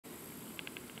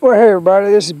Well, hey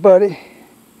everybody, this is Buddy.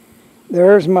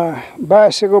 There's my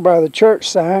bicycle by the church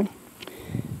sign.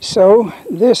 So,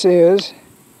 this is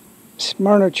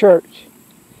Smyrna Church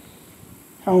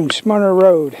on Smyrna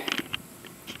Road.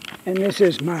 And this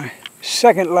is my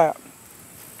second lap.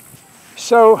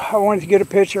 So, I wanted to get a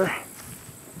picture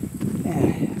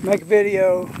and make a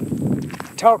video,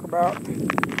 talk about,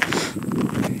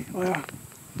 well,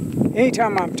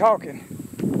 anytime I'm talking,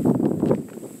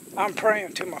 I'm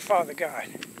praying to my Father God.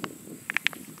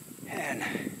 And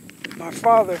my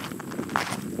Father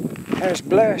has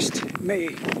blessed me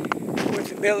with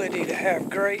the ability to have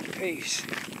great peace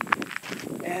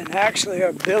and actually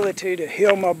ability to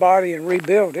heal my body and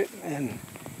rebuild it and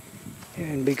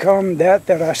become that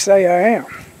I say I am.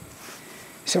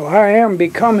 So I am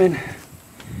becoming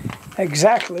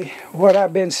exactly what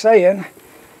I've been saying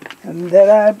and that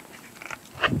I've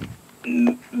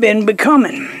been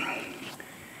becoming.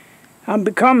 I'm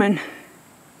becoming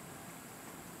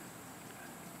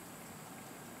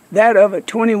that of a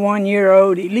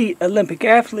 21-year-old elite Olympic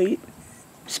athlete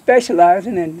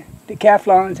specializing in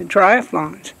decathlons and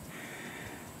triathlons.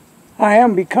 I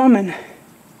am becoming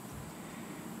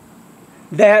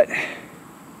that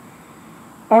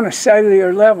on a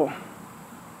cellular level,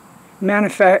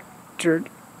 manufactured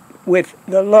with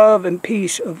the love and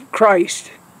peace of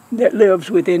Christ that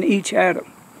lives within each atom.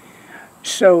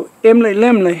 So Emily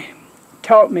Limley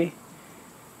taught me,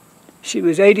 she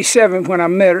was 87 when I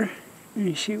met her,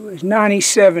 and she was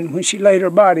 97 when she laid her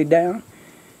body down.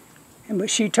 But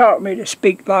she taught me to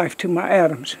speak life to my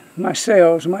atoms, my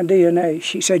cells, my DNA.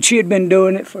 She said she had been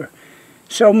doing it for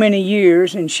so many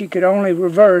years, and she could only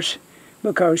reverse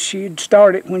because she had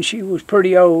started when she was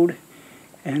pretty old.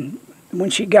 And when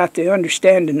she got the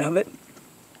understanding of it,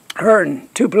 her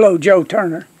and Tupelo Joe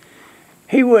Turner,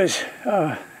 he was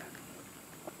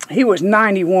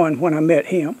 91 when I met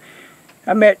him.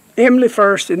 I met Emily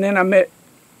first, and then I met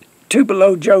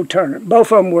Tupelo Joe Turner.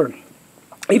 Both of them were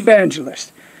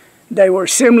evangelists. They were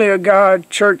Assembly of God,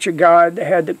 Church of God. They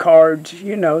had the cards.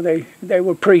 You know, they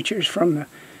were preachers from the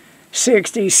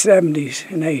 60s, 70s,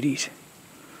 and 80s.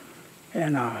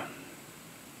 And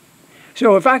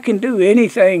so if I can do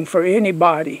anything for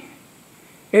anybody,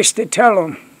 it's to tell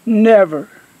them, never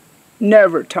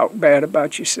talk bad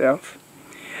about yourself.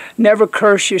 Never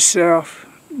curse yourself.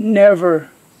 Never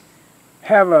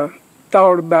have a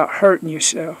thought about hurting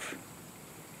yourself.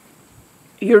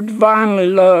 You're divinely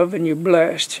loved and you're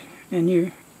blessed, and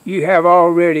you have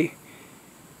already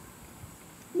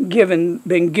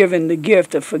been given the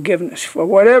gift of forgiveness for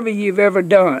whatever you've ever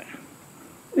done.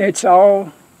 It's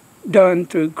all done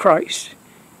through Christ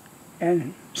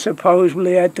and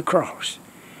supposedly at the cross.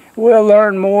 We'll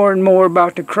learn more and more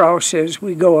about the cross as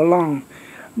we go along.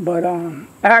 But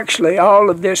actually, all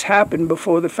of this happened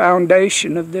before the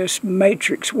foundation of this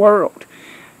matrix world.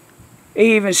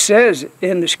 He even says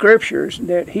in the scriptures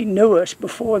that he knew us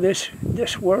before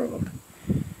this world.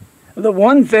 The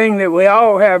one thing that we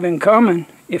all have in common,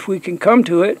 if we can come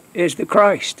to it, is the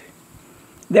Christ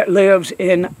that lives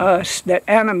in us, that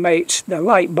animates the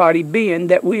light body being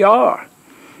that we are.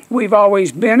 We've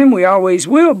always been and we always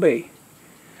will be.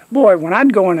 Boy, when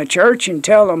I'd go in a church and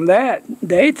tell them that,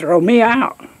 they'd throw me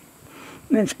out.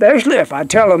 And especially if I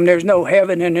tell them there's no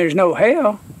heaven and there's no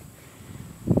hell.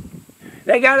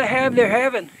 They got to have their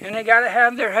heaven and they got to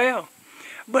have their hell.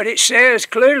 But it says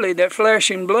clearly that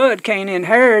flesh and blood can't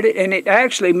inherit it, and it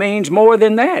actually means more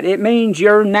than that. It means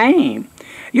your name,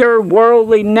 your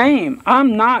worldly name.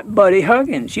 I'm not Buddy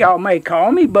Huggins. Y'all may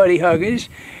call me Buddy Huggins.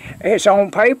 It's on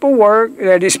paperwork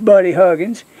that it's Buddy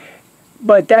Huggins.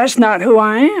 But that's not who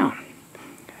I am.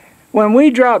 When we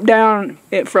drop down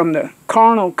from the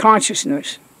carnal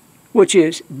consciousness, which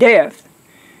is death,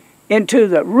 into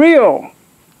the real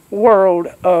world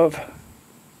of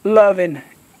loving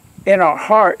in our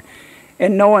heart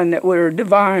and knowing that we're a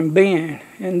divine being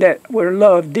and that we're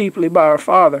loved deeply by our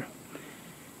Father,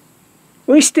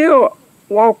 we still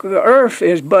walk the earth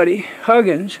as Buddy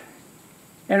Huggins,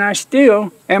 and I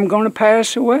still am going to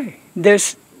pass away.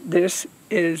 This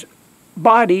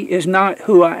body is not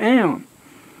who I am.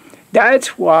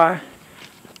 That's why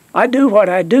I do what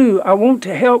I do. I want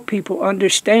to help people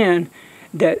understand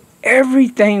that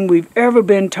everything we've ever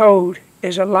been told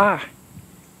is a lie.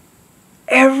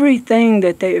 Everything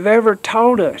that they've ever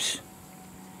taught us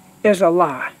is a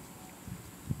lie.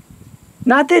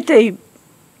 Not that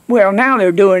well, now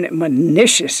they're doing it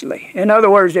maliciously. In other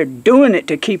words, they're doing it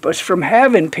to keep us from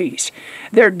having peace.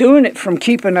 They're doing it from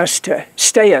keeping us to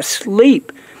stay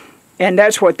asleep. And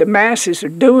that's what the masses are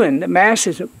doing. The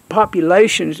masses of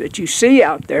populations that you see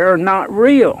out there are not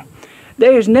real.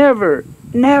 There's never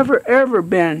never ever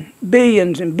been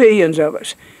billions and billions of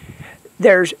us.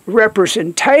 There's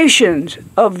representations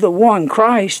of the one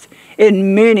Christ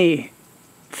in many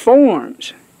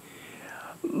forms.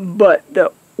 But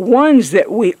the ones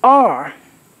that we are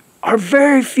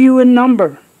very few in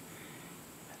number.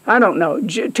 I don't know.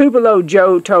 Tupelo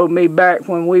Joe told me back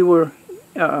when we were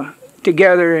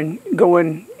together and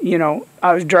going, you know,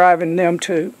 I was driving them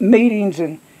to meetings,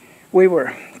 and we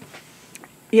were,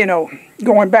 you know,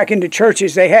 going back into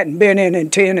churches they hadn't been in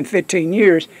 10 and 15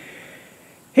 years.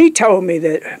 He told me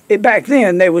that back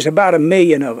then there was about 1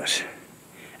 million of us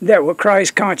that were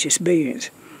Christ-conscious beings.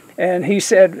 And he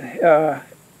said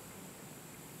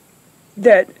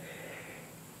that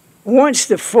once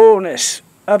the fullness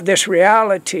of this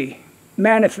reality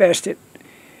manifested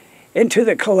into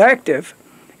the collective,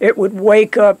 it would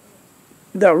wake up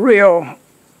the real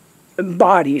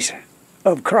bodies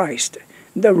of Christ,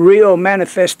 the real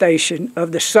manifestation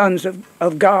of the sons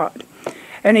of God.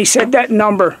 And he said that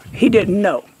number he didn't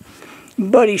know,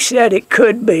 but he said it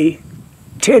could be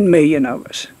 10 million of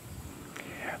us.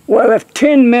 Well, if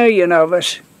 10 million of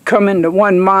us come into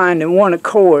one mind and one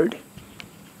accord,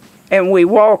 and we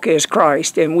walk as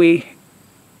Christ, and we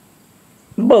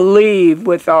believe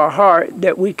with our heart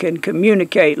that we can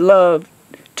communicate love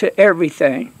to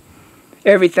everything,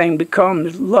 everything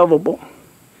becomes lovable.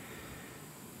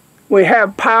 We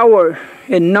have power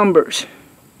in numbers.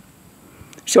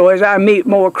 So as I meet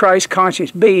more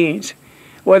Christ-conscious beings,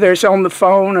 whether it's on the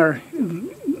phone or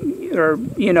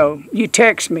you know, you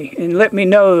text me and let me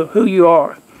know who you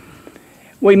are,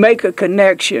 we make a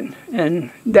connection,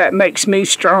 and that makes me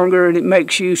stronger and it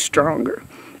makes you stronger.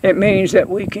 It means that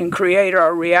we can create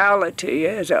our reality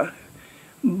as a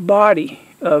body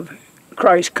of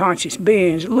Christ-conscious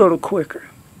beings a little quicker.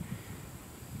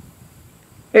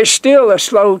 It's still a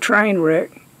slow train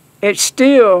wreck. It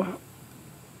still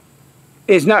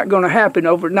is not going to happen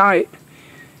overnight.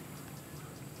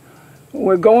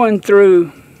 We're going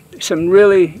through some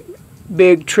really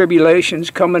big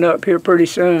tribulations coming up here pretty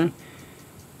soon,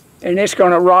 and it's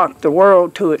going to rock the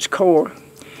world to its core.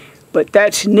 But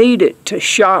that's needed to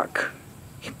shock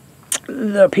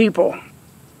the people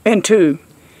into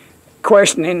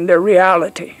questioning their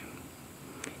reality.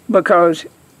 Because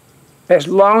as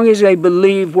long as they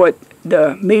believe what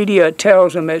the media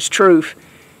tells them as truth,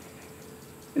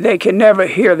 they can never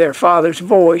hear their Father's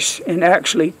voice and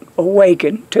actually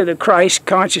awaken to the Christ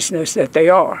consciousness that they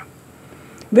are.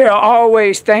 They'll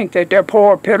always think that they're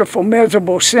poor, pitiful,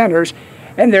 miserable sinners,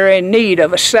 and they're in need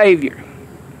of a Savior.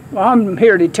 Well, I'm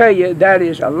here to tell you that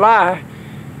is a lie,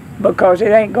 because it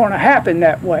ain't going to happen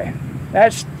that way.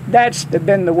 That's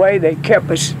been the way they kept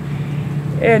us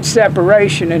in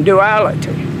separation and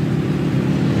duality.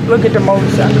 Look at the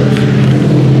motorcycles.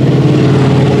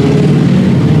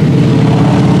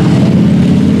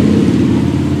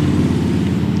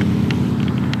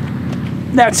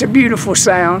 That's a beautiful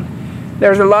sound.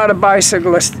 There's a lot of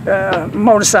bicyclists,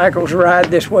 motorcycles ride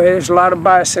this way. There's a lot of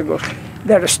bicycles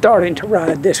that are starting to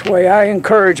ride this way. I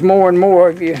encourage more and more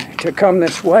of you to come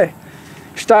this way.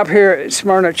 Stop here at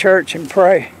Smyrna Church and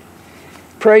pray.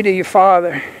 Pray to your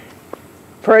Father.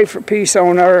 Pray for peace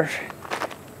on earth.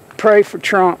 Pray for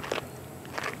Trump.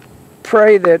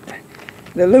 Pray that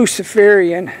the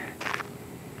Luciferian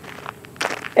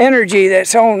energy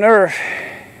that's on earth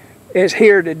is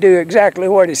here to do exactly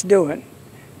what it's doing,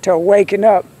 to awaken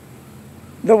up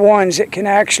the ones that can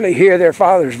actually hear their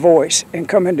Father's voice and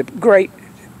come into great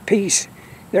peace.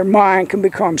 Their mind can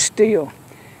become still.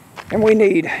 And we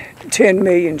need 10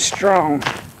 million strong.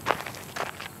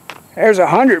 There's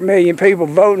 100 million people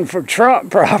voting for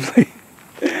Trump probably.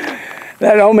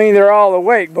 That don't mean they're all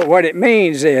awake, but what it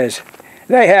means is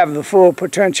they have the full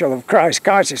potential of Christ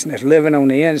consciousness living on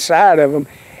the inside of them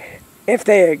if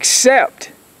they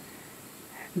accept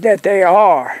that they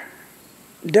are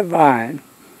divine.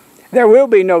 There will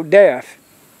be no death.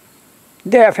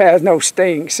 Death has no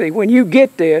sting. See, when you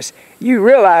get this, you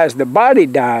realize the body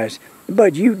dies,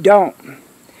 but you don't.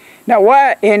 Now,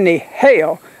 why in the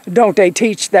hell don't they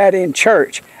teach that in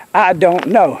church? I don't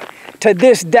know. To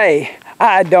this day,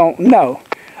 I don't know.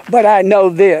 But I know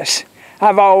this.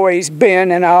 I've always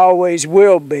been and I always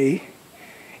will be.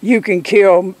 You can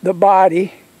kill the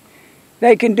body.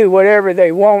 They can do whatever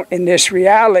they want in this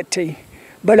reality,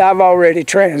 but I've already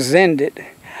transcended.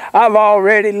 I've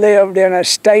already lived in a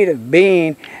state of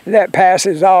being that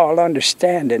passes all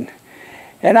understanding.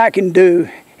 And I can do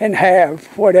and have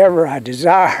whatever I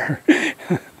desire.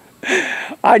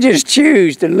 I just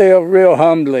choose to live real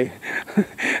humbly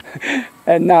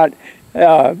and not,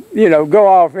 go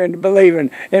off into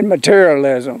believing in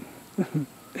materialism.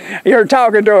 You're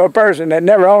talking to a person that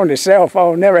never owned a cell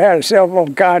phone, never had a cell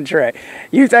phone contract.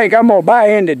 You think I'm going to buy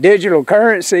into digital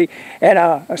currency and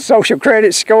a social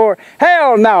credit score?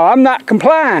 Hell no, I'm not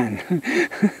complying.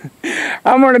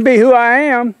 I'm going to be who I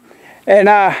am, and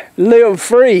I live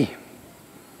free.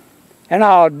 And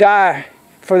I'll die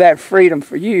for that freedom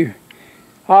for you.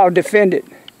 I'll defend it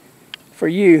for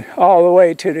you all the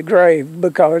way to the grave,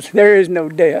 because there is no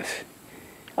death.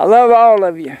 I love all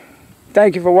of you.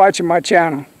 Thank you for watching my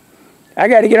channel. I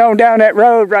got to get on down that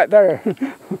road right there.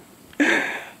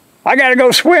 I got to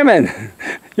go swimming.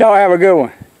 Y'all have a good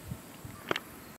one.